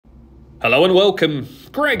Hello and welcome,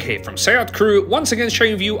 Greg here from SEAT Crewe, once again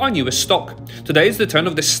showing you our newest stock. Today is the turn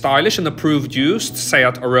of this stylish and approved used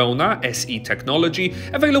SEAT Arona SE Technology,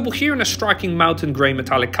 available here in a striking mountain grey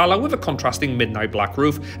metallic colour with a contrasting midnight black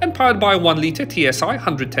roof and powered by a 1 litre TSI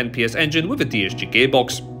 110 PS engine with a DSG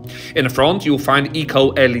gearbox. In the front you'll find eco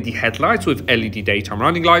LED headlights with LED daytime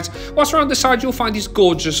running lights, whilst around the side you'll find these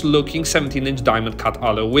gorgeous looking 17-inch diamond cut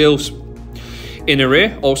alloy wheels. In the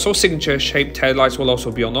rear, also signature shaped taillights will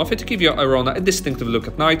also be on offer to give your Arona a distinctive look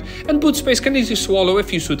at night, and boot space can easily swallow a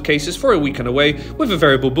few suitcases for a weekend away with a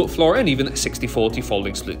variable boot floor and even 60/40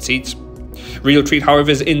 folding split seats. Real treat, however,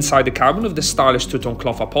 is inside the cabin with the stylish two-tone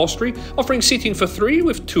cloth upholstery, offering seating for 3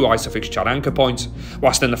 with 2 Isofix chat anchor points.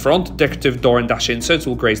 Whilst in the front, decorative door and dash inserts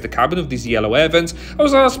will grace the cabin with these yellow air vents,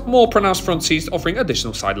 as well as more pronounced front seats offering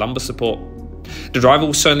additional side lumbar support. The driver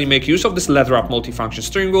will certainly make use of this leather-wrapped multifunction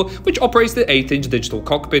steering wheel, which operates the 8-inch digital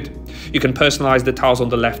cockpit. You can personalize the tiles on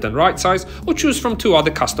the left and right sides, or choose from 2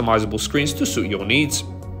 other customizable screens to suit your needs.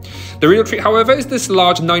 The real treat, however, is this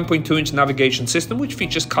large 9.2-inch navigation system, which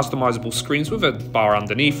features customizable screens with a bar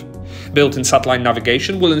underneath. Built-in satellite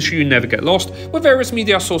navigation will ensure you never get lost, with various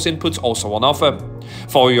media source inputs also on offer.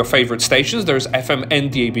 For all your favorite stations, there is FM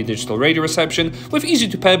and DAB digital radio reception, with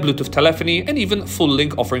easy-to-pair Bluetooth telephony and even full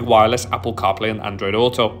link offering wireless Apple CarPlay and Android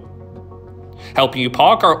Auto. Helping you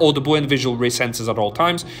park are audible and visual rear sensors at all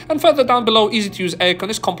times, and further down below, easy-to-use aircon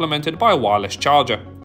is complemented by a wireless charger.